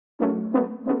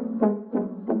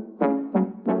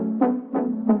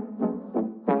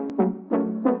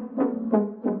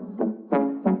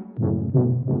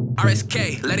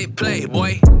RSK, let it play,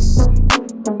 boy.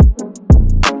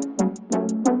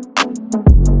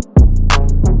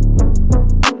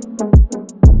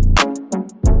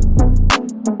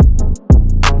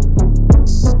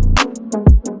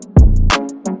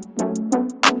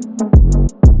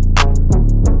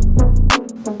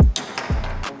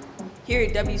 Here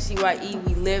at WCYE,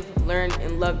 we live, learn,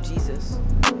 and love Jesus.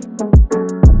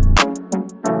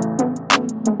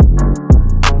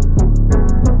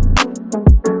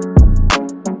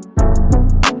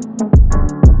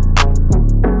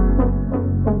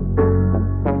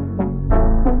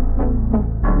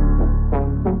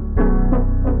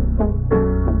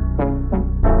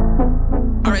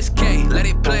 RSK, let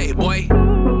it play, boy.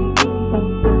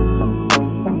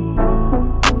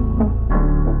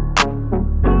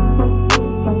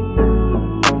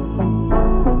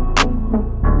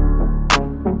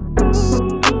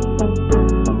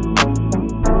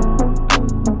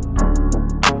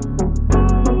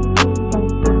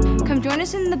 Come join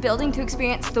us in the building to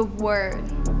experience the Word.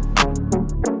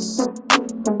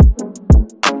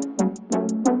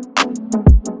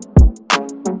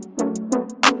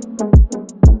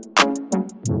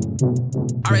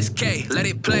 RSK, let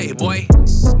it play, boy.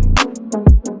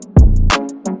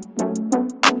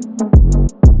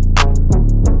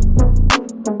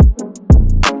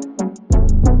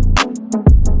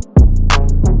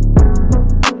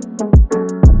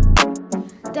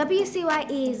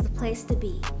 WCYE is the place to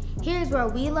be. Here's where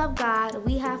we love God,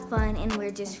 we have fun, and we're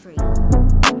just free.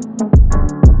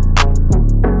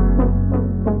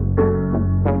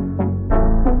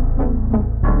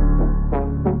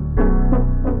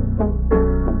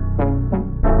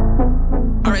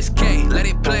 RSK, let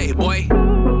it play, boy.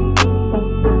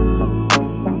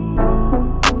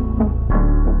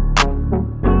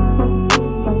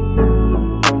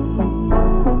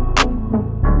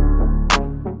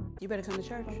 You better come to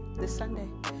church this Sunday.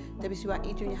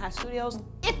 WCYE Junior High Studios.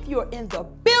 If you're in the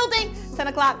building, 10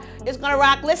 o'clock, it's gonna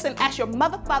rock. Listen, ask your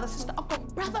mother, father, sister, uncle,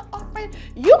 brother, or friend.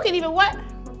 You can even what?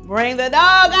 Bring the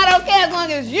dog. I don't care as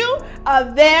long as you are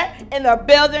there in the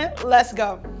building. Let's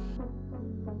go.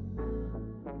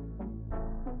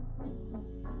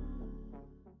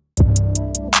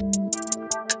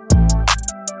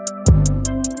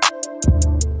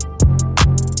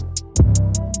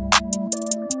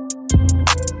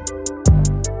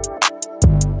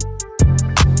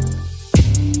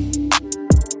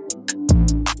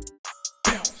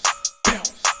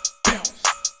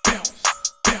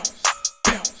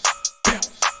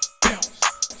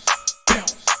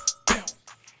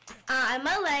 I'm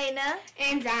Elena.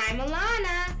 And I'm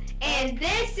Alana. And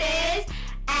this is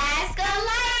Ask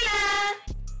Alana.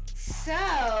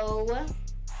 So,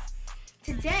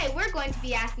 today we're going to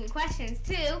be asking questions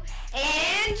to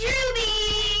Andrew.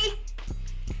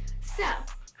 So,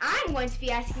 I'm going to be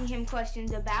asking him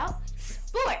questions about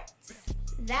sports.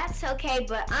 That's okay,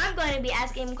 but I'm going to be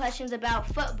asking him questions about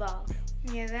football.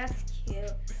 Yeah, that's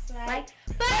cute. Like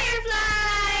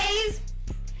butterflies!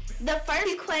 The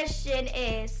first question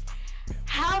is,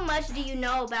 how much do you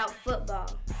know about football?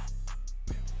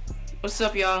 What's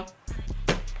up, y'all?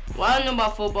 What I know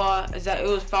about football is that it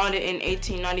was founded in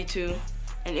 1892,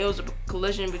 and it was a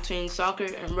collision between soccer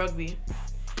and rugby.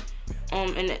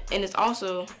 And it's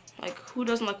also, like, who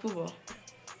doesn't like football?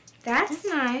 That's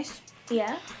nice.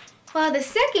 Yeah. Well, the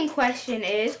second question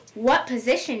is, what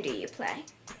position do you play?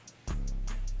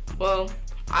 Well,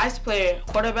 I used to play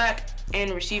quarterback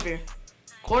and receiver.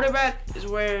 Quarterback is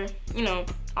where,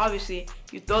 obviously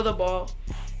you throw the ball,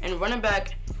 and running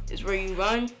back is where you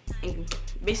run and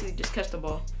basically just catch the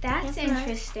ball. That's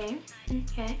interesting.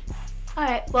 Okay. All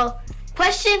right, well,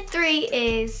 question 3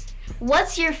 is,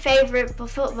 what's your favorite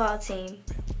football team?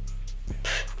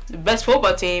 The best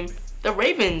football team, the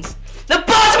Ravens. The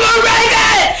Baltimore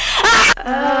Ravens!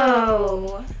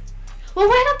 Oh. Well,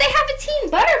 why don't they have a team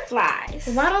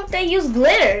butterflies? Why don't they use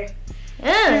glitter?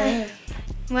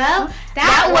 Well,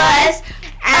 that was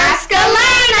Ask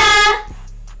Alana.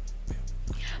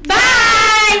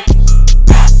 Bye!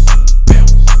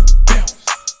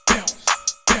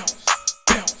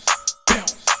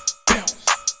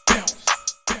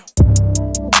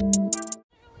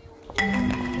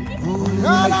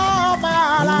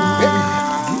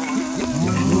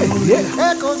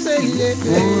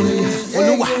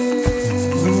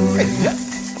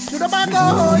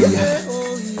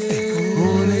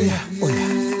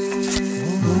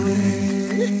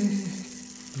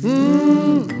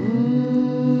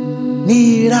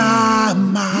 Need I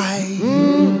my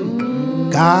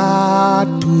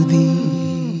God to thee?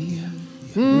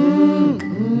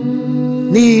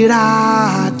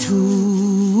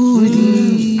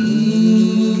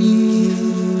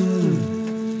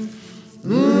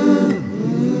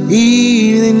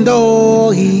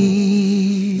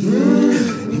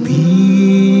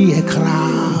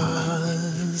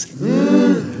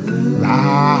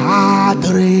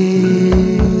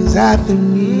 life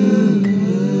in me.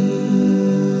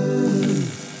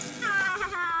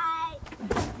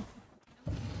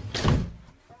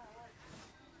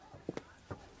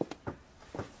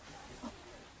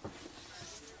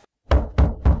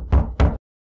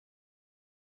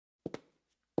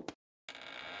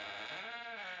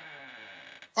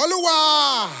 Olúwa,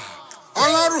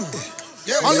 Ọlọ́run,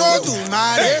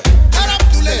 Olódùmarè,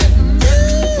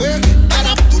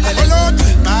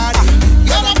 Olódùmarè,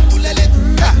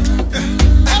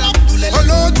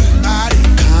 Olódùmarè.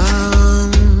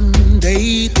 Come, they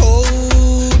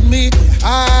told me, a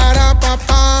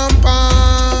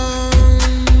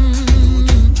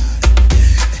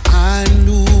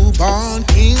newborn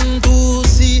king to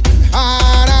see,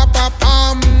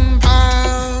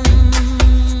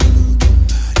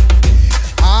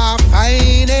 our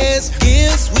finest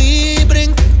gifts we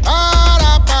bring,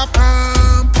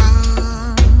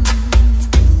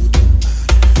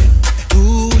 to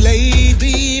lay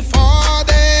before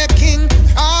the king.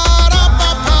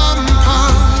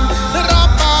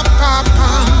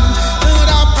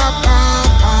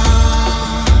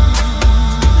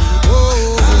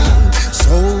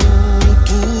 So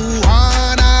to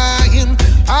honor him,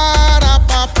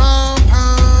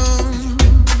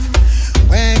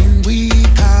 when we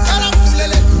come,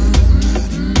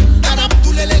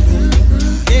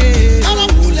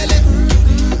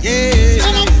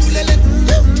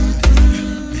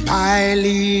 my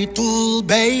little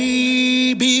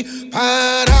baby,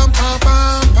 I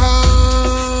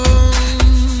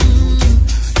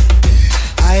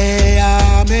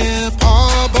am a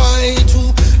poor boy too.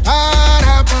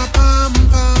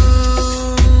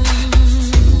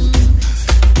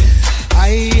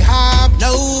 I have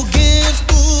no gifts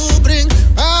to bring.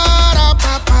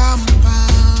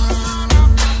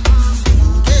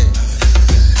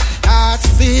 That's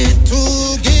fit to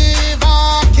give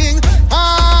our king.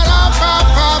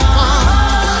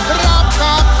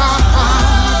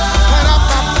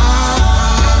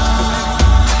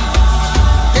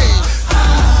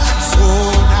 So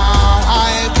now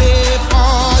I play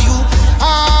for you.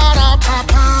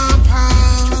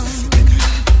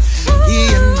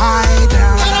 In my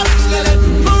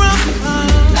town.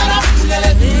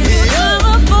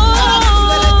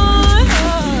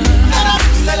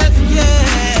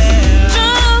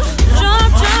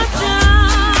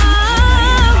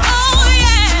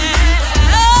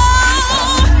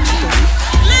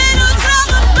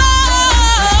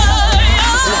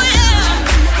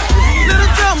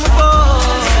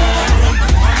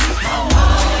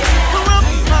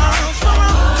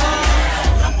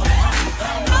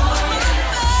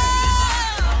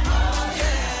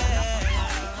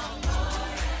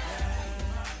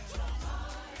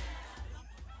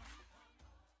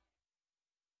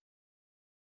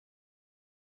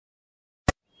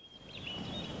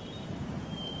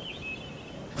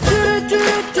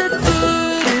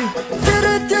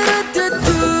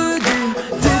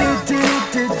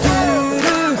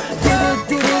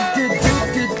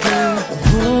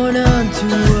 Born unto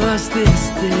us this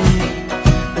day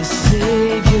a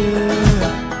Savior,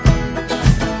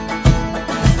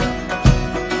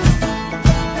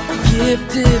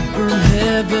 gifted from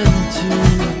heaven to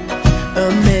a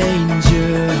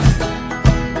manger.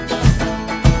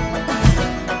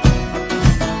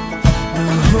 The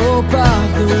hope of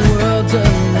the world's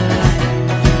alive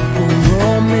for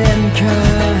all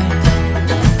mankind.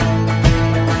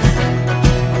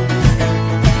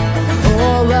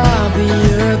 All of the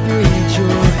earth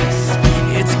rejoice,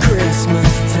 it's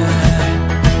Christmas time.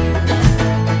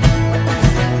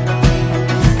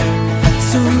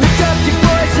 So lift up your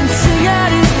voice and sing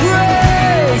out his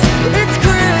praise. It's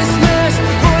Christmas,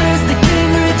 born is the King,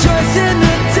 rejoice in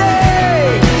the day.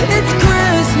 It's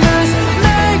Christmas,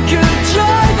 make a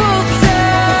joyful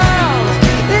sound.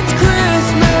 It's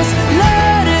Christmas,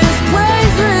 let his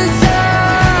praise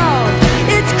resound.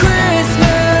 It's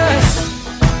Christmas.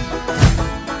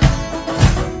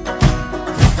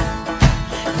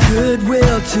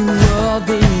 Goodwill to all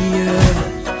the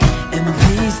earth and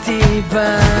peace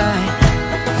divine.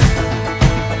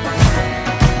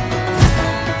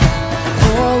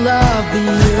 All of the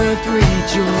earth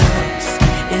rejoice,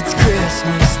 it's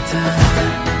Christmas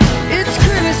time. It's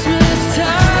Christmas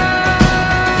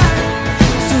time.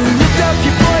 So lift up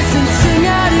your voice and sing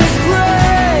out his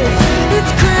praise.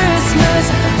 It's Christmas,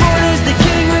 born is the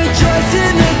King, rejoice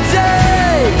in the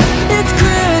day. It's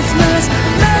Christmas,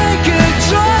 make a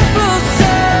joyful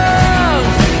sound.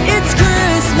 It's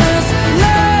Christmas,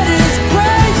 let his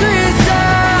praise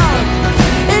resound.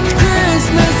 It's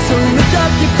Christmas, so lift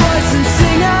up your voice and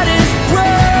sing out his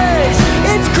praise.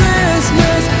 It's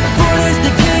Christmas, born is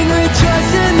the King,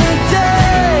 rejoice in the day.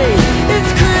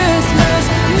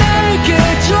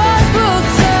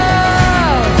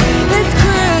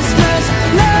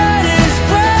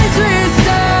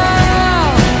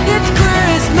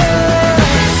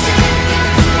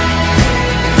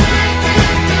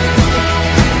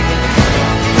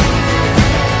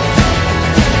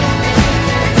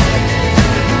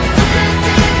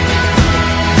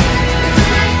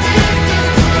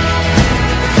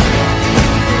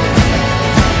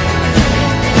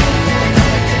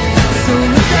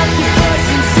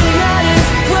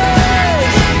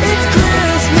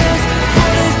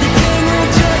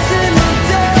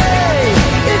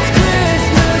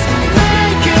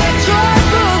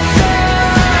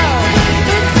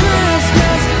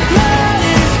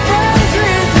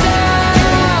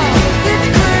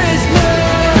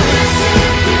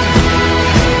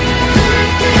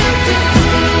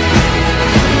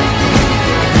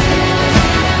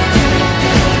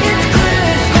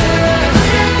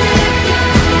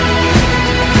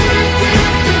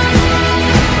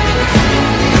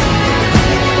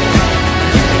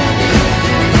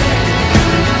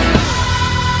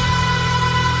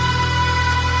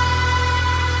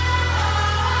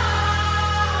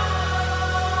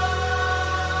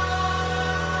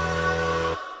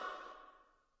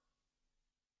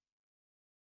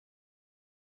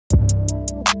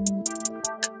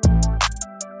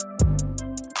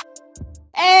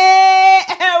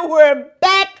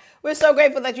 We're so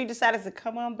grateful that you decided to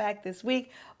come on back this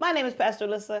week. My name is Pastor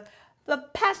Alyssa, the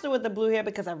pastor with the blue hair,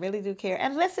 because I really do care.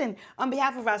 And listen, on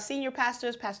behalf of our senior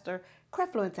pastors, Pastor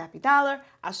Creflo and Tappy Dollar,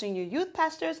 our senior youth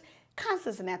pastors,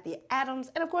 Constance and Anthony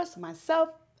Adams, and of course myself,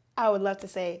 I would love to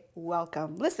say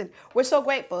welcome. Listen, we're so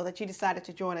grateful that you decided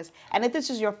to join us. And if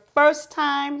this is your first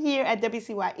time here at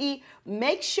WCYE,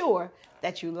 make sure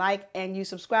that you like and you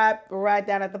subscribe right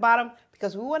down at the bottom,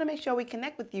 because we want to make sure we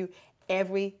connect with you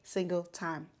every single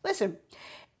time. Listen,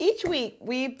 each week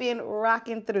we've been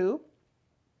rocking through,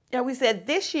 and we said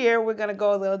this year we're going to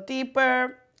go a little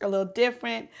deeper, a little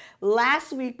different.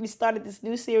 Last week we started this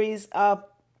new series of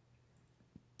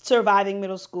surviving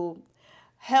middle school.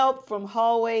 Help from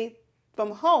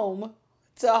home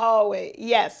to hallway.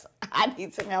 Yes, I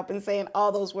need some help in saying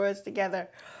all those words together.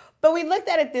 But we looked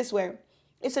at it this way.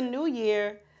 It's a new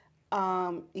year.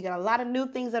 You got a lot of new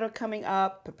things that are coming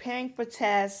up, preparing for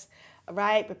tests,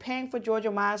 right? Preparing for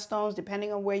Georgia milestones,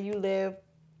 depending on where you live.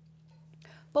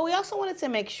 But we also wanted to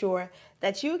make sure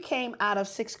that you came out of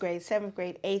 6th grade, 7th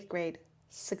grade, 8th grade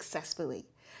successfully.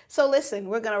 So listen,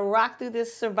 we're going to rock through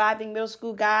this surviving middle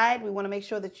school guide. We want to make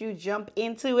sure that you jump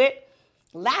into it.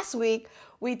 Last week,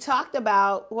 we talked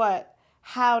about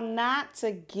how not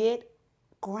to get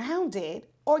grounded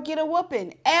or get a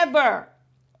whooping ever,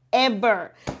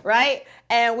 right?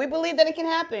 And we believe that it can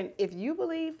happen. If you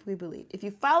believe, we believe. If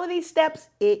you follow these steps,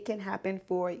 it can happen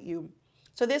for you.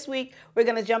 So this week, we're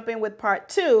going to jump in with part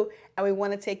 2, and we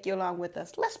want to take you along with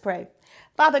us. Let's pray.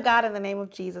 Father God, in the name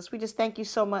of Jesus, we just thank you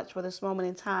so much for this moment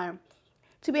in time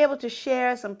to be able to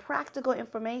share some practical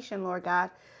information, Lord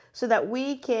God, so that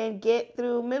we can get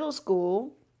through middle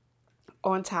school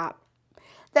on top.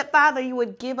 That, Father, you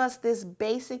would give us this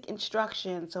basic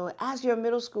instruction so as your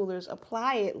middle schoolers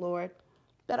apply it, Lord,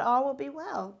 that all will be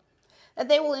well. That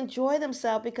they will enjoy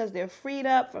themselves because they're freed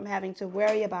up from having to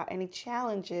worry about any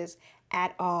challenges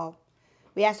at all.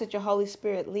 We ask that your Holy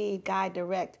Spirit lead, guide,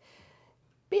 direct.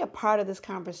 Be a part of this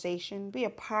conversation. Be a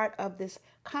part of this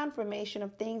confirmation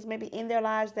of things maybe in their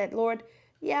lives that, Lord,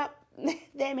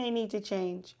 they may need to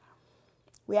change.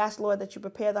 We ask, Lord, that you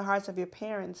prepare the hearts of your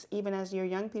parents, even as your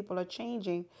young people are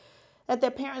changing, that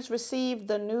their parents receive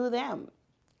the new them,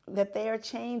 that they are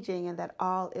changing and that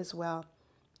all is well.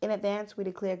 In advance, we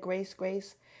declare grace,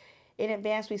 grace. In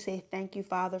advance, we say thank you,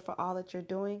 Father, for all that you're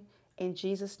doing. In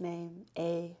Jesus' name,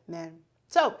 amen.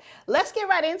 So let's get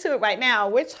right into it right now.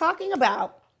 We're talking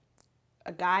about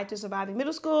a guide to surviving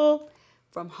middle school,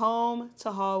 from home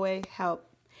to hallway help.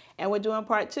 And we're doing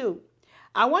part 2.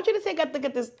 I want you to take a look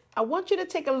at this. I want you to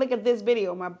take a look at this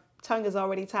video. My tongue is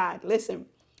already tied. Listen,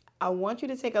 I want you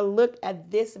to take a look at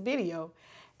this video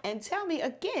and tell me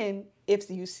again if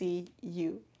you see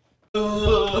you.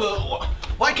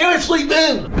 Why can't I sleep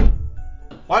in?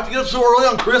 Why have to get up so early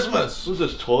on Christmas? What's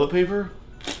this, toilet paper?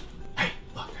 Hey,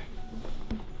 look.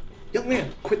 Young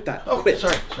man, quit that. Oh, quit.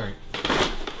 Sorry.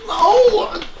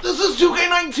 No! This is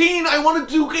 2K19! I want a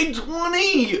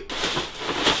 2K20!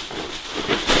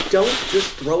 Don't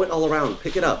just throw it all around.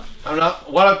 Pick it up. I'm not.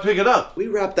 Why'd I pick it up? We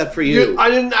wrapped that for you. I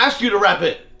didn't ask you to wrap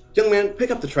it! Young man, pick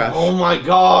up the trash. Oh my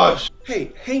gosh!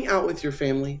 Hey, hang out with your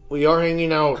family. We are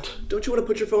hanging out. Don't you want to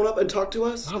put your phone up and talk to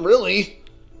us? Not really.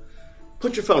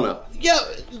 Put your phone up. Yeah,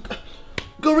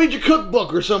 go read your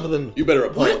cookbook or something. You better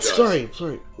apologize.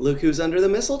 Sorry. Look who's under the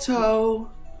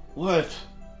mistletoe. What?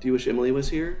 Do you wish Emily was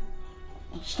here?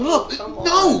 Stop! Come on.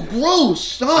 No, gross!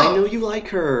 Stop! I know you like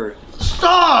her.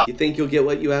 Stop! You think you'll get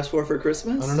what you asked for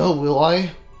Christmas? I don't know, will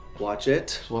I? Watch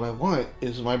it. What I want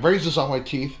is my braces off my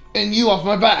teeth and you off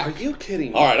my back. Are you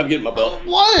kidding me? Alright, I'm getting my belt.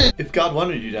 What? If God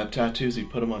wanted you to have tattoos, he'd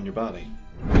put them on your body.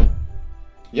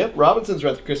 Yep, Robinsons are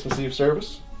at the Christmas Eve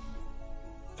service.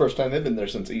 First time they've been there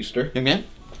since Easter. Young man,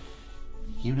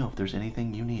 you know if there's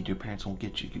anything you need your parents won't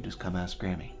get you, you just come ask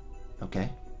Grammy.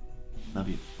 Okay? Love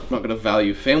you. I'm not gonna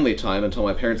value family time until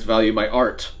my parents value my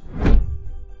art.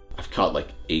 I've caught like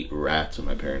 8 rats in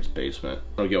my parents' basement.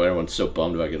 I don't get why everyone's so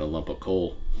bummed about getting a lump of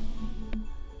coal.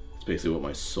 It's basically what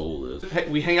my soul is. Hey,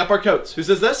 we hang up our coats. Who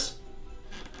says this?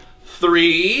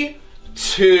 3,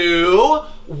 2,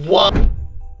 1.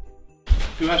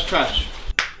 Who has trash?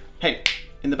 Hey,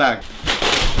 in the bag.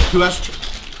 Who has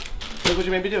Look what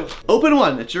you made me do. Open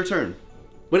one, it's your turn.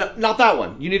 Well, not that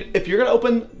one. You need, if you're gonna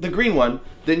open the green one,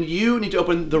 then you need to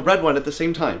open the red one at the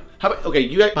same time. How about, okay,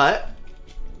 you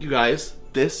guys,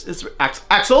 this is,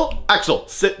 Axel,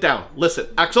 sit down. Listen,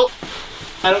 Axel,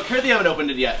 I don't care that you haven't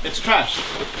opened it yet. It's trash.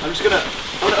 I'm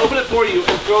gonna open it for you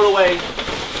and throw it away.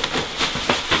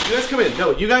 You guys come in.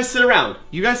 No, you guys sit around.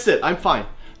 You guys sit, I'm fine.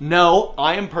 No,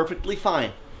 I am perfectly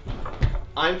fine.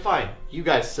 I'm fine. You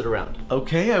guys sit around.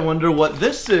 Okay, I wonder what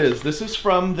this is. This is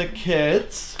from the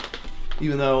kids.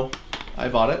 even though I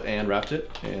bought it and wrapped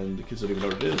it, and the kids don't even know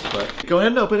what it is, but go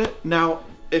ahead and open it. Now,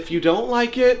 if you don't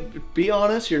like it, be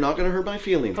honest, you're not gonna hurt my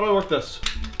feelings. How do I work this?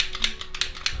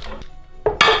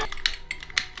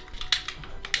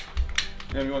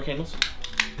 Any more candles?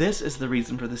 This is the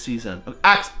reason for the season.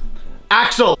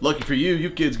 Axel! Lucky for you, you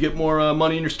kids get more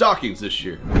money in your stockings this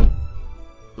year.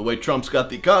 The way Trump's got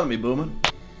the economy booming.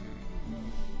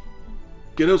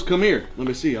 Kiddos, come here. Let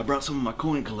me see, I brought some of my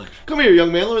coin collection. Come here,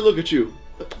 young man, let me look at you.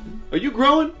 Are you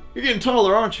growing? You're getting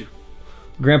taller, aren't you?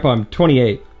 Grandpa, I'm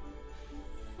 28.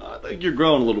 I think you're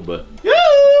growing a little bit.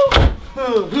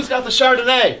 Who's got the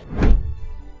Chardonnay?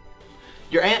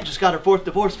 Your aunt just got her 4th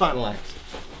divorce finalized.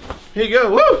 Here you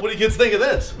go. Woo! What do you kids think of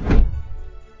this?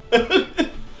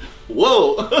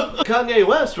 Whoa! Kanye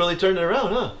West really turned it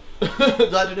around, huh?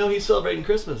 Glad to know he's celebrating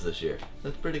Christmas this year.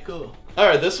 That's pretty cool.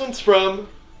 Alright, this one's from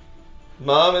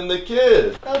Mom and the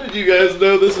Kid. How did you guys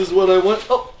know this is what I want?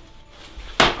 Oh!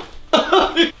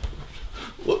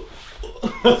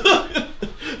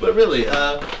 But really,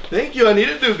 thank you. I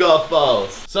needed new golf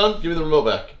balls. Son, give me the remote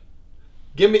back.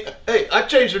 Give me, hey, I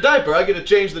changed her diaper. I get to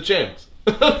change the channels.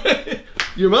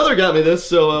 Your mother got me this,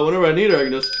 so whenever I need her, I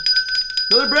can just,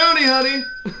 another brownie, honey.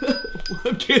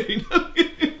 I'm kidding. I'm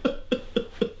kidding.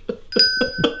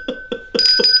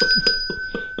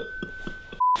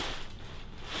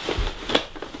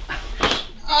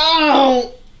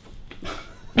 Ow!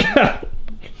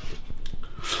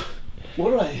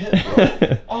 What did I hit,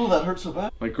 bro? Oh, that hurt so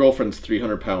bad. My girlfriend's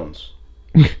 300 pounds.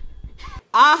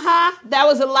 That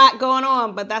was a lot going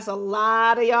on, but that's a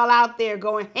lot of y'all out there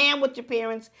going ham with your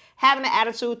parents, having an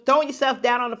attitude, throwing yourself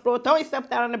down on the floor, throwing yourself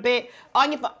down on the bed,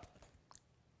 on your phone.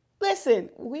 Listen,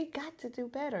 we got to do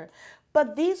better.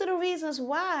 But these are the reasons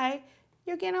why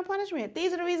you're getting on punishment.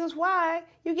 These are the reasons why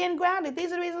you're getting grounded.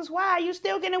 These are the reasons why you're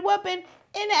still getting whooping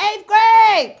in the 8th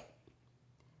grade.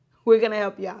 We're going to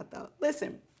help you out, though.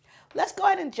 Listen, let's go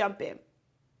ahead and jump in.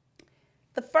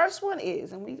 The first one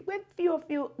is, and we went through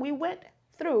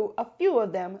a few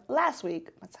of them last week.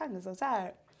 My tongue is so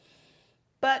tired.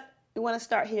 But we want to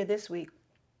start here this week.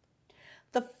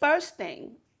 The first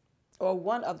thing, or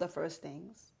one of the first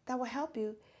things that will help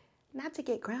you not to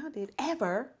get grounded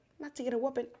ever, not to get a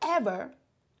whooping ever,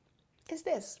 is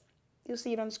this. You'll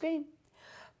see it on the screen.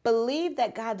 Believe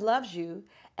that God loves you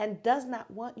and does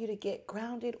not want you to get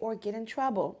grounded or get in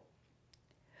trouble.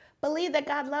 Believe that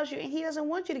God loves you and he doesn't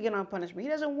want you to get on punishment. He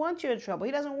doesn't want you in trouble.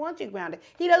 He doesn't want you grounded.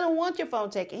 He doesn't want your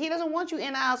phone taken. He doesn't want you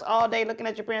in the house all day looking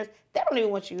at your parents. They don't even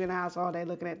want you in the house all day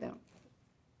looking at them.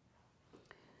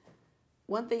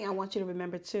 One thing I want you to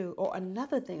remember too, or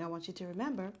another thing I want you to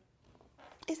remember,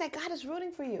 is that God is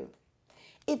rooting for you.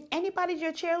 If anybody's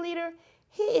your cheerleader,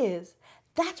 he is.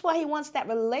 That's why he wants that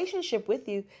relationship with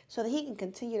you so that he can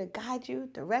continue to guide you,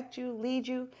 direct you, lead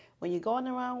you when you're going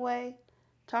the wrong way,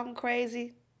 talking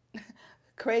crazy,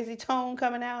 crazy tone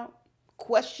coming out,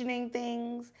 questioning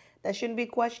things that shouldn't be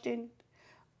questioned,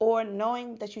 or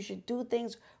knowing that you should do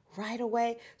things right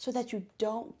away so that you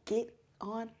don't get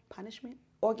on punishment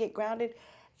or get grounded.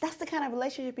 That's the kind of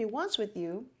relationship he wants with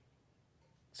you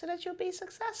so that you'll be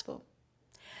successful.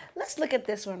 Let's look at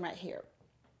this one right here.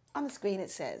 On the screen it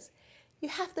says, you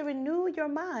have to renew your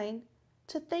mind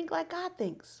to think like God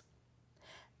thinks.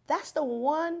 That's the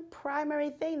one primary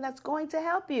thing that's going to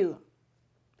help you.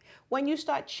 When you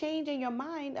start changing your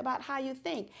mind about how you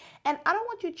think. And I don't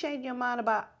want you to change your mind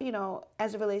about,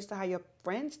 as it relates to how your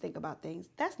friends think about things.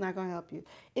 That's not going to help you.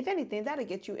 If anything, that'll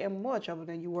get you in more trouble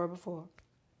than you were before.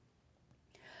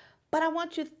 But I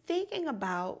want you thinking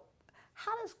about,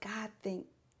 how does God think?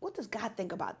 What does God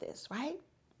think about this, right?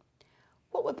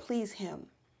 What would please him?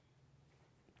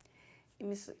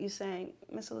 You're saying,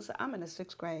 Miss Alyssa, I'm in the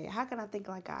 6th grade. How can I think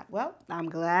like God? Well, I'm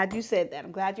glad you said that.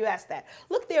 I'm glad you asked that.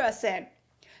 Look there, I said,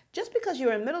 just because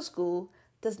you're in middle school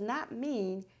does not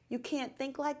mean you can't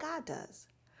think like God does.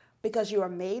 Because you are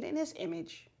made in his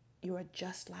image, you are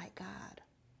just like God.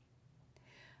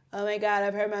 Oh my God,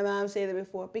 I've heard my mom say that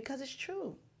before, because it's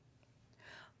true.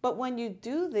 But when you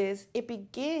do this, it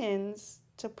begins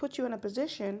to put you in a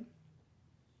position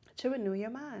to renew your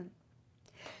mind.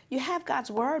 You have God's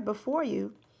word before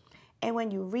you, and when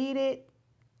you read it,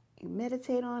 you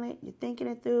meditate on it, you're thinking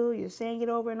it through, you're saying it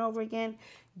over and over again,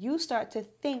 you start to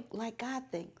think like God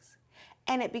thinks.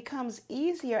 And it becomes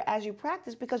easier as you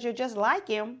practice because you're just like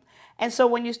him. And so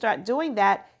when you start doing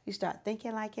that, you start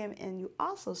thinking like him, and you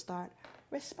also start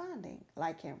responding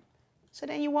like him. So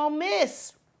then you won't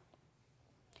miss.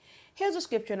 Here's a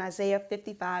scripture in Isaiah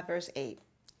 55, verse 8.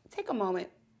 Take a moment,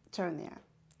 turn there.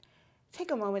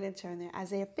 Take a moment and turn there.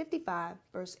 Isaiah 55,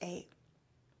 verse 8.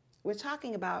 We're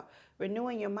talking about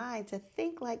renewing your mind to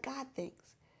think like God thinks.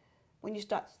 When you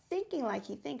start thinking like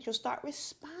he thinks, you'll start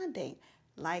responding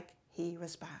like he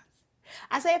responds.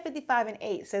 Isaiah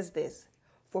 55:8 says this,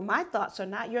 "For my thoughts are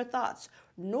not your thoughts,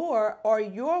 nor are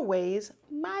your ways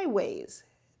my ways,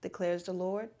 declares the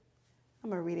Lord." I'm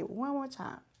going to read it one more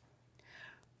time.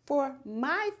 "For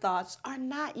my thoughts are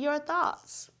not your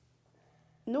thoughts,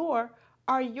 nor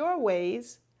are your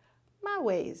ways my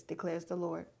ways, declares the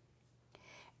Lord."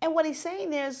 And what he's saying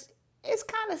there is, it's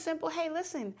kind of simple. Hey,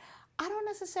 listen, I don't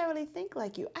necessarily think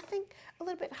like you. I think a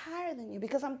little bit higher than you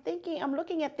because I'm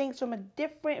looking at things from a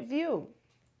different view.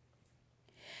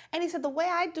 And he said, the way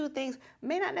I do things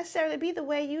may not necessarily be the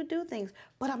way you do things,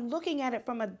 but I'm looking at it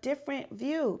from a different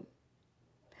view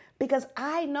because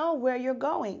I know where you're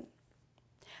going.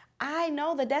 I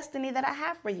know the destiny that I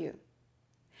have for you.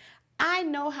 I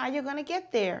know how you're going to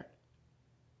get there.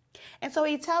 And so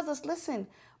he tells us, listen,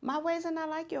 my ways are not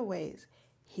like your ways.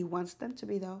 He wants them to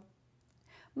be, though.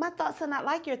 My thoughts are not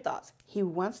like your thoughts. He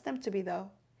wants them to be,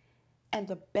 though. And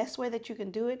the best way that you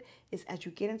can do it is as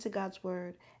you get into God's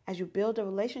word, as you build a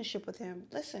relationship with him.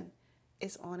 Listen,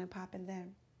 it's on and popping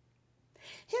then.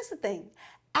 Here's the thing.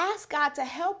 Ask God to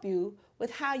help you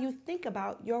with how you think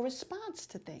about your response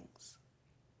to things.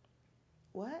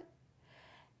 What?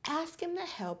 Ask him to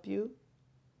help you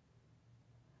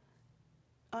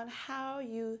on how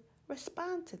you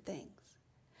respond to things.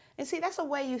 And see, that's the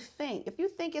way you think. If you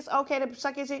think it's okay to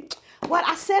suck your teeth, what,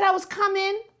 I said I was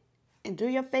coming, and do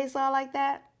your face all like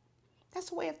that,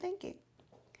 that's a way of thinking.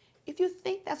 If you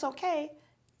think that's okay,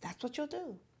 that's what you'll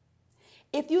do.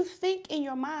 If you think in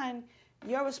your mind,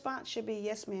 your response should be,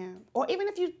 yes, ma'am. Or even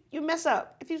if you mess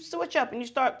up, if you switch up and you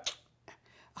start,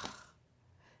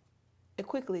 and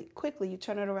quickly you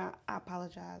turn it around, I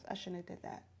apologize, I shouldn't have did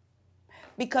that.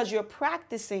 Because you're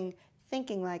practicing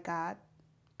thinking like God.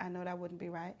 I know that wouldn't be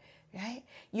right?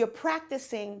 You're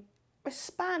practicing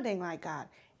responding like God.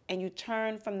 And you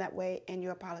turn from that way and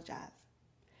you apologize.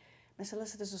 I said,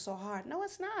 listen, this is so hard. No,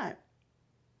 it's not.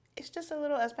 It's just a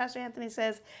little, as Pastor Anthony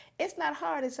says, it's not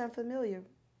hard, it's unfamiliar.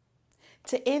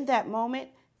 To in that moment,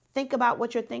 think about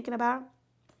what you're thinking about.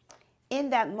 In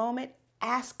that moment,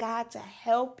 ask God to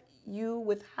help you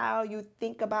with how you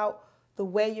think about the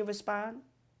way you respond.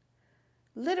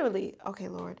 Literally, okay,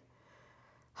 Lord,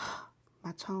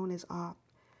 my tone is off.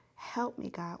 Help me,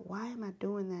 God. Why am I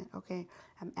doing that? Okay,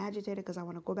 I'm agitated because I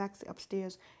want to go back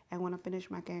upstairs and want to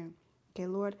finish my game. Okay,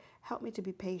 Lord, help me to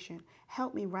be patient.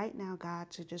 Help me right now,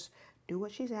 God, to just do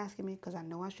what she's asking me because I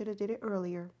know I should have did it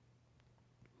earlier.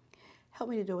 Help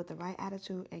me to do it with the right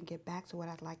attitude and get back to what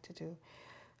I'd like to do.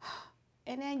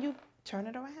 And then you turn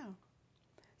it around.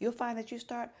 You'll find that you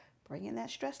start bringing that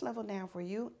stress level down for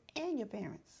you and your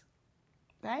parents,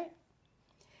 right?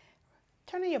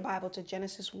 Turn in your Bible to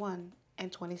Genesis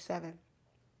 1:27.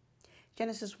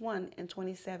 Genesis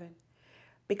 1:27.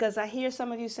 Because I hear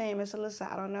some of you saying, Miss Alyssa,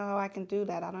 I don't know how I can do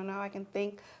that. I don't know how I can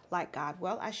think like God.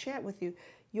 Well, I shared with you,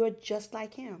 you're just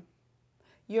like him.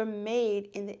 You're made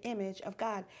in the image of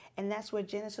God. And that's where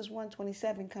Genesis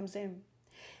 1:27 comes in.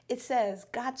 It says,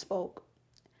 God spoke,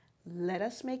 let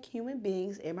us make human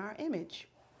beings in our image.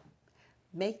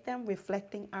 Make them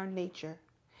reflecting our nature.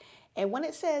 And when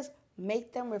it says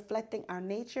make them reflecting our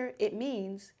nature, it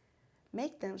means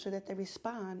make them so that they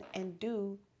respond and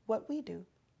do what we do.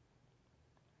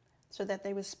 So that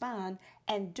they respond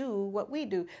and do what we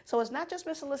do. So it's not just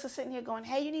Miss Alyssa sitting here going,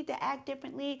 hey, you need to act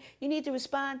differently. You need to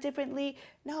respond differently.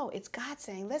 No, it's God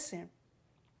saying, listen,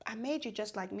 I made you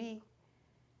just like me,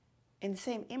 in the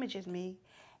same image as me,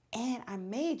 and I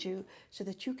made you so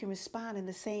that you can respond in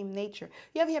the same nature.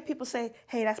 You ever hear people say,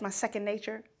 hey, that's my second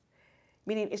nature?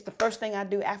 Meaning it's the first thing I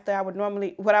do after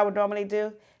what I would normally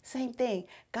do. Same thing.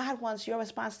 God wants your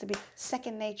response to be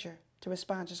second nature, to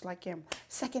respond just like him.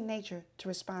 Second nature to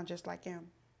respond just like him.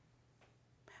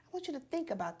 I want you to think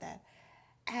about that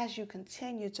as you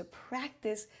continue to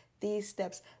practice these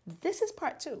steps. This is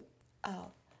part 2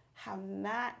 of how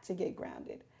not to get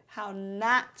grounded, how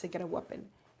not to get a whooping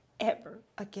ever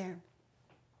again.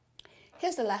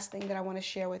 Here's the last thing that I want to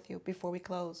share with you before we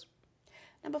close.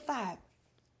 Number 5,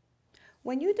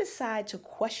 when you decide to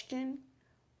question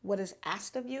what is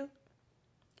asked of you,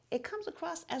 it comes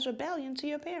across as rebellion to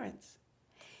your parents.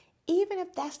 Even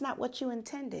if that's not what you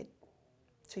intended,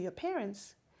 to your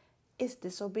parents, it's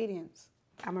disobedience.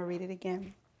 I'm going to read it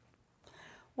again.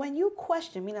 When you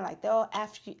question, meaning like they'll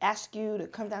ask you to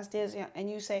come downstairs and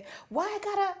you say, why I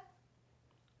gotta?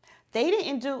 They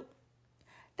didn't do,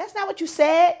 that's not what you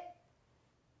said.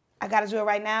 I got to do it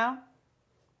right now.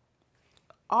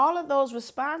 All of those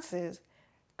responses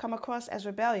come across as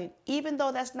rebellion, even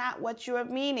though that's not what you're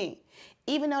meaning,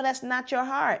 even though that's not your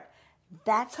heart.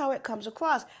 That's how it comes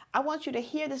across. I want you to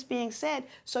hear this being said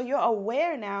so you're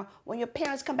aware now when your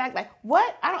parents come back like,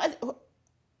 what?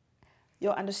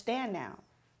 You'll understand now.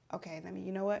 Okay,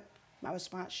 you know what? My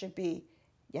response should be,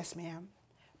 yes, ma'am.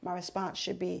 My response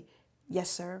should be, yes,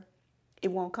 sir. It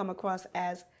won't come across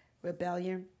as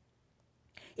rebellion.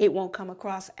 It won't come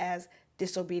across as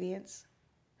disobedience.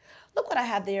 Look what I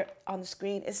have there on the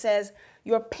screen. It says,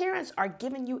 your parents are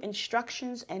giving you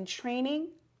instructions and training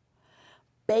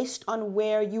based on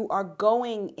where you are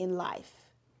going in life,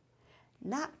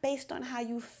 not based on how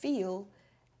you feel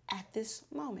at this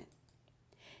moment.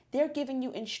 They're giving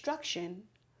you instruction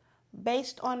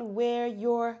based on where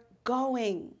you're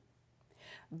going,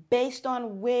 based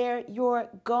on where you're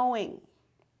going,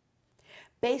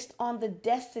 based on the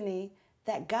destiny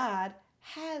that God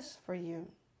has for you.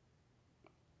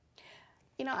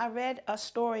 You know, I read a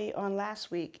story on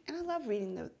last week, and I love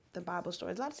reading the Bible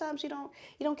stories. A lot of times you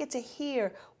don't get to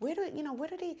hear where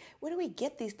do we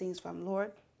get these things from,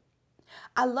 Lord?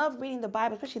 I love reading the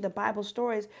Bible, especially the Bible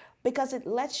stories, because it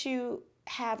lets you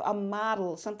have a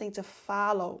model, something to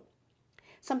follow,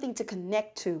 something to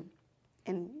connect to.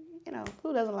 And,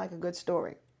 who doesn't like a good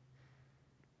story?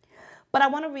 But I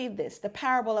want to read this, the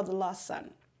parable of the lost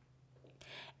son.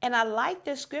 And I like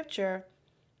this scripture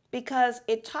because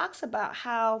it talks about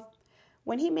how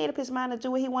when he made up his mind to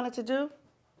do what he wanted to do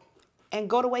and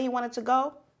go the way he wanted to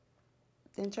go,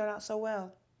 it didn't turn out so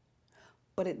well.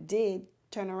 But it did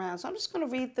turn around. So I'm just going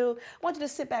to read through. I want you to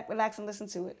sit back, relax, and listen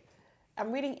to it.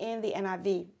 I'm reading in the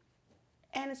NIV.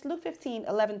 And it's Luke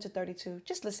 15:11-32.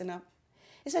 Just listen up.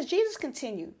 It says, Jesus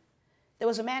continued. There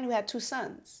was a man who had 2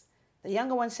 sons. The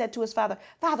younger one said to his father,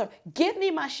 Father, give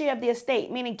me my share of the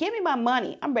estate, meaning give me my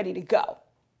money. I'm ready to go.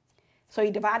 So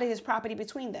he divided his property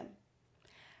between them.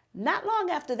 Not long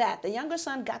after that, the younger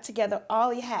son got together all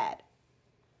he had,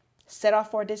 set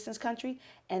off for a distant country,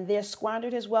 and there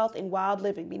squandered his wealth in wild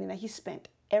living, meaning that he spent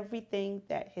everything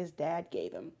that his dad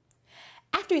gave him.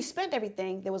 After he spent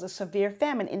everything, there was a severe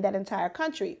famine in that entire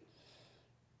country,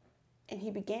 and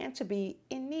he began to be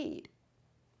in need.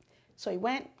 So he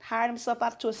went, hired himself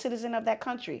out to a citizen of that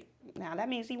country. Now that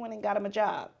means he went and got him a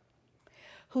job,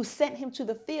 who sent him to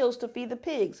the fields to feed the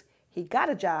pigs. He got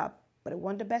a job, but it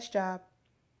wasn't the best job.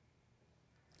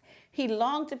 He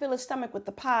longed to fill his stomach with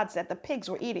the pods that the pigs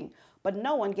were eating, but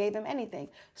no one gave him anything.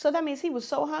 So that means he was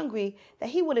so hungry that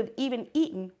he would have even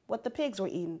eaten what the pigs were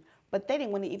eating, but they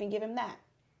didn't want to even give him that.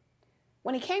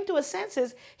 When he came to his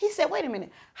senses, he said, wait a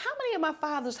minute, how many of my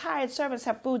father's hired servants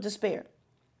have food to spare?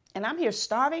 And I'm here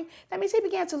starving? That means he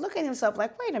began to look at himself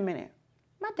like, wait a minute,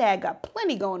 my dad got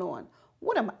plenty going on.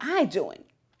 What am I doing?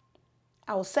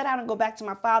 I will set out and go back to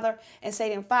my father and say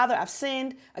to him, Father, I've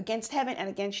sinned against heaven and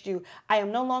against you. I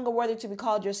am no longer worthy to be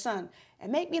called your son,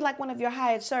 and make me like one of your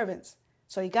hired servants.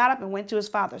 So he got up and went to his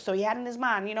father. So he had in his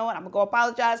mind, you know what, I'm going to go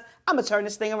apologize. I'm going to turn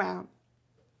this thing around.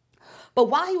 But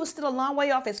while he was still a long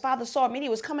way off, his father saw him, and he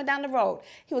was coming down the road.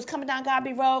 He was coming down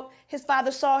Godby Road. His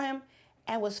father saw him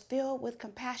and was filled with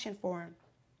compassion for him.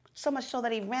 So much so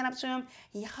that he ran up to him,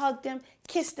 he hugged him,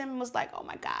 kissed him, and was like, oh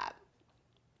my God.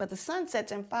 But the son said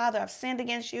to him, Father, I've sinned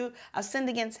against you. I've sinned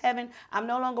against heaven. I'm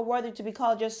no longer worthy to be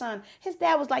called your son. His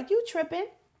dad was like, you tripping?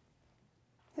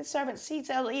 His servants, he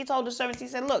told the servants, he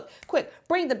said, look, quick,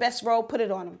 bring the best robe, put it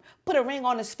on him. Put a ring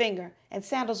on his finger and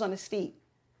sandals on his feet.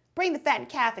 Bring the fattened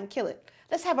calf and kill it.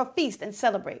 Let's have a feast and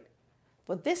celebrate.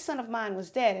 For this son of mine was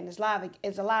dead and is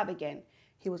alive again.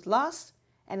 He was lost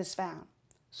and is found.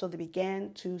 So they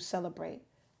began to celebrate.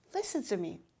 Listen to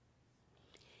me.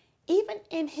 Even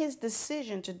in his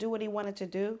decision to do what he wanted to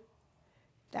do,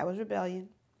 that was rebellion.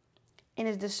 In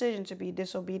his decision to be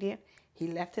disobedient, he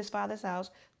left his father's house,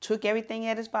 took everything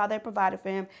that his father had provided for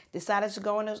him, decided to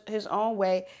go in his own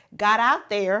way, got out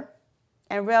there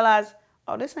and realized,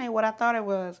 oh, this ain't what I thought it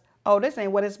was. Oh, this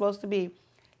ain't what it's supposed to be.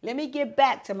 Let me get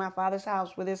back to my father's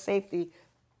house where there's safety,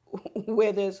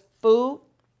 where there's food,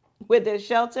 where there's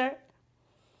shelter.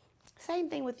 Same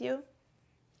thing with you.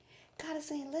 God is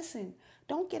saying, listen,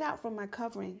 don't get out from my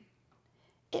covering.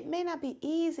 It may not be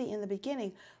easy in the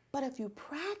beginning, but if you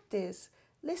practice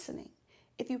listening,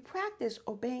 if you practice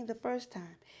obeying the first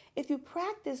time, if you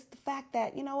practice the fact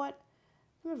that, you know what,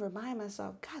 let me remind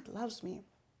myself, God loves me.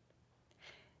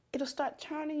 It'll start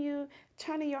turning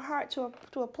your heart to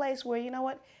a place where, you know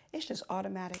what, it's just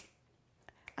automatic.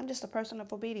 I'm just a person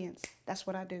of obedience. That's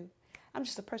what I do. I'm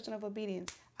just a person of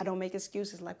obedience. I don't make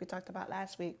excuses like we talked about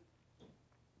last week.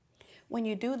 When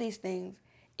you do these things,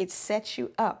 it sets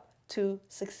you up to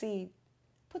succeed.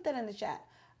 Put that in the chat.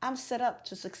 I'm set up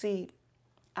to succeed.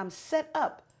 I'm set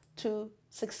up to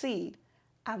succeed.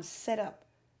 I'm set up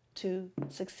to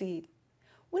succeed.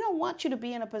 We don't want you to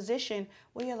be in a position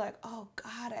where you're like, oh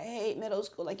God, I hate middle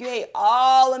school. Like you hate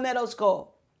all of middle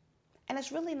school. And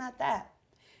it's really not that.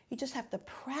 You just have to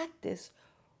practice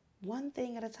one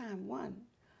thing at a time. One,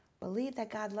 believe that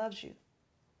God loves you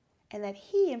and that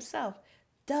he himself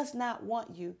does not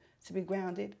want you to be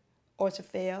grounded or to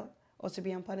fail or to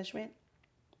be on punishment.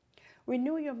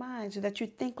 Renew your mind so that you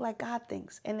think like God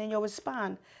thinks, and then you'll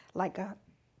respond like God.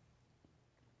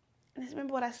 And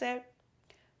remember what I said?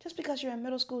 Just because you're in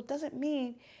middle school doesn't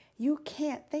mean you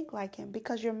can't think like him,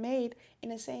 because you're made in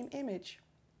the same image.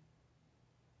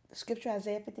 The scripture,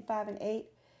 Isaiah 55:8,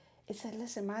 it said,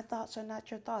 listen, my thoughts are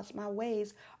not your thoughts. My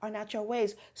ways are not your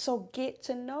ways. So get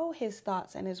to know his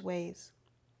thoughts and his ways.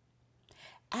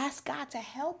 Ask God to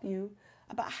help you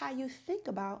about how you think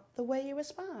about the way you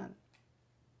respond.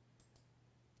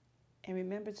 And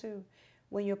remember too,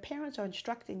 when your parents are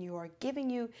instructing you or giving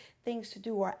you things to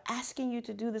do or asking you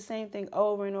to do the same thing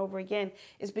over and over again,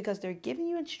 it's because they're giving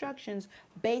you instructions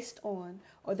based on,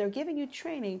 or they're giving you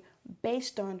training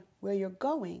based on where you're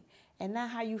going and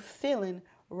not how you feeling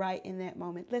right in that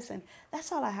moment. Listen,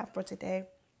 that's all I have for today.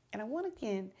 And I want to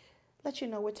again let you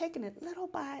know we're taking it little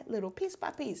by little, piece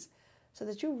by piece, so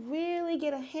that you really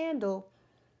get a handle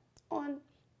on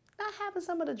not having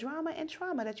some of the drama and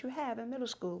trauma that you have in middle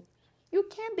school. You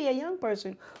can be a young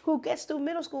person who gets through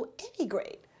middle school any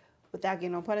grade without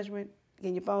getting on punishment,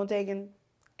 getting your phone taken,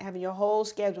 having your whole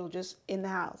schedule just in the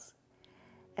house.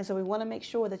 And so we want to make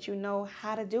sure that you know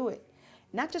how to do it.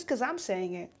 Not just because I'm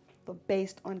saying it, but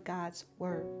based on God's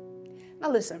word. Now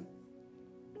listen,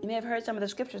 you may have heard some of the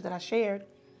scriptures that I shared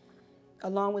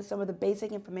along with some of the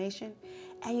basic information.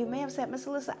 And you may have said, Miss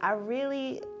Alyssa,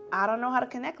 I don't know how to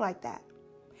connect like that.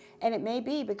 And it may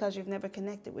be because you've never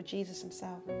connected with Jesus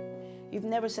himself. You've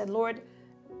never said, Lord,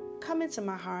 come into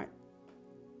my heart.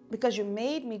 Because you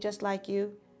made me just like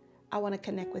you, I want to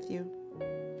connect with you.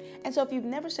 And so if you've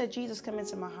never said, Jesus, come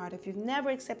into my heart, if you've never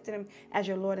accepted him as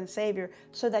your Lord and Savior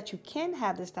so that you can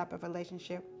have this type of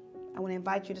relationship, I want to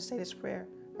invite you to say this prayer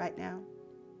right now.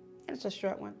 And it's a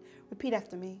short one. Repeat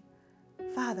after me.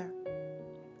 Father,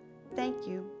 thank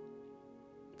you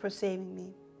for saving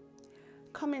me.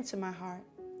 Come into my heart.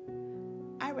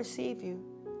 I receive you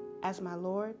as my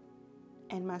Lord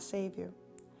and my Savior.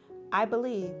 I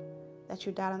believe that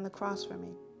you died on the cross for me.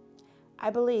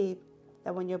 I believe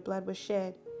that when your blood was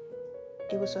shed,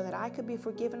 it was so that I could be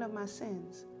forgiven of my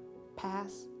sins,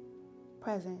 past,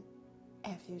 present,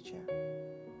 and future.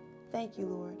 Thank you,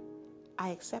 Lord. I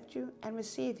accept you and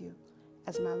receive you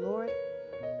as my Lord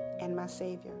and my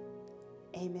Savior.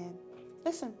 Amen.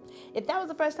 Listen, if that was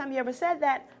the first time you ever said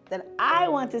that, then I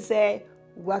want to say,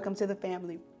 welcome to the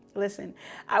family. Listen,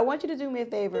 I want you to do me a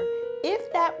favor.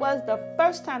 If that was the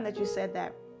first time that you said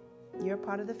that, you're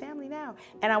part of the family now.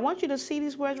 And I want you to see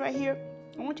these words right here.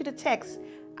 I want you to text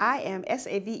I am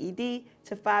SAVED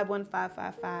to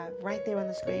 51555 right there on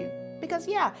the screen. Because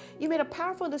yeah, you made a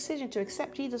powerful decision to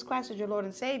accept Jesus Christ as your Lord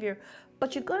and Savior,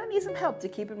 but you're going to need some help to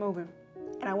keep it moving.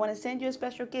 And I want to send you a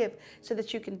special gift so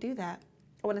that you can do that.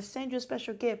 I want to send you a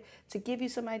special gift to give you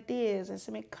some ideas and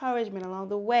some encouragement along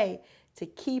the way to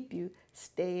keep you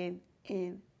staying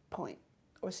in point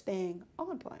or staying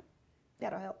on point.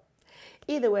 That'll help.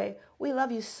 Either way, we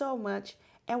love you so much,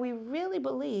 and we really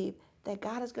believe that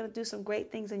God is going to do some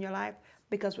great things in your life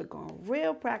because we're going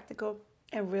real practical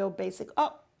and real basic.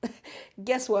 Oh,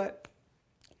 guess what?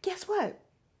 Guess what?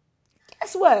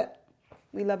 Guess what?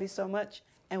 We love you so much,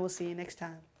 and we'll see you next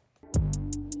time.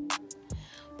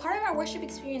 Part of our worship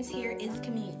experience here is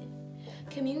communion.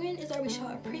 Communion is where we show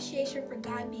appreciation for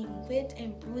God being whipped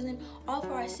and bruising all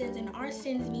for our sins and our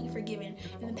sins being forgiven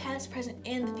in the past, present,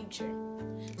 and the future.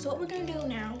 So what we're going to do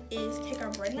now is take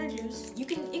our bread and our juice. You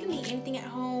can eat anything at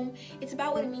home. It's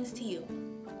about what it means to you.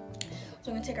 So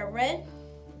we're going to take our bread.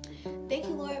 Thank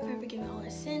you, Lord, for forgiving all our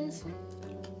sins.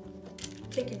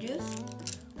 Take your juice.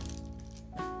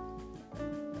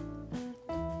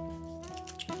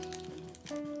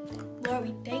 Lord,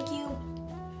 we thank you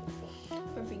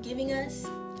for forgiving us.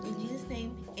 In Jesus'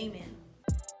 name, amen.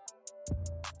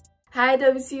 Hi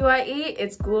WCYE,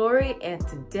 it's Glory, and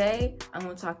today I'm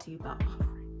going to talk to you about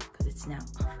offering, because it's now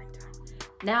offering time.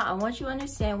 Now, I want you to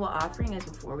understand what offering is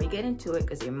before we get into it,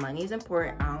 because your money is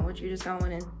important. I don't want you just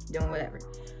going and doing whatever.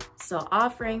 So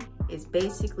offering is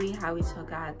basically how we tell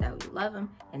God that we love him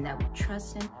and that we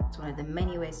trust him. It's one of the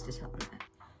many ways to tell him that.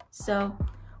 So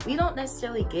we don't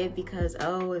necessarily give because,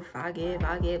 oh, if I give,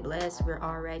 I get blessed. We're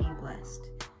already blessed.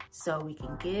 So we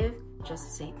can give just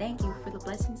to say thank you for the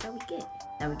blessings that we get.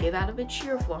 Now we give out of a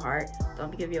cheerful heart.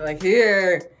 Don't give you like,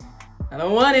 here, I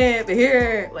don't want it, but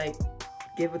here. Like,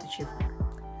 give with a cheerful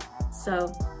heart.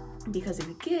 So because if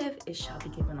you give, it shall be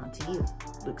given unto you.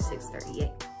 Luke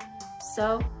 6:38.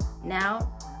 So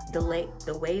now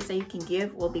the ways that you can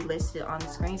give will be listed on the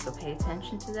screen, so pay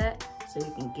attention to that so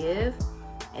you can give.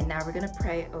 And now we're gonna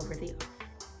pray over the offering.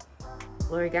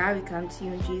 Lord God, we come to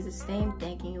you in Jesus' name,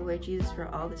 thanking you, Lord Jesus, for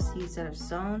all the seeds that have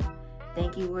sown.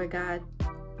 Thank you, Lord God,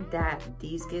 that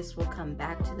these gifts will come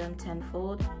back to them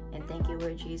tenfold. And thank you,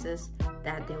 Lord Jesus,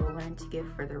 that they will learn to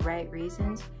give for the right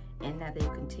reasons and that they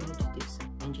will continue to do so.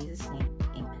 In Jesus' name,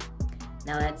 amen.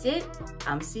 Now that's it.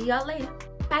 See y'all later.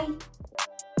 Bye.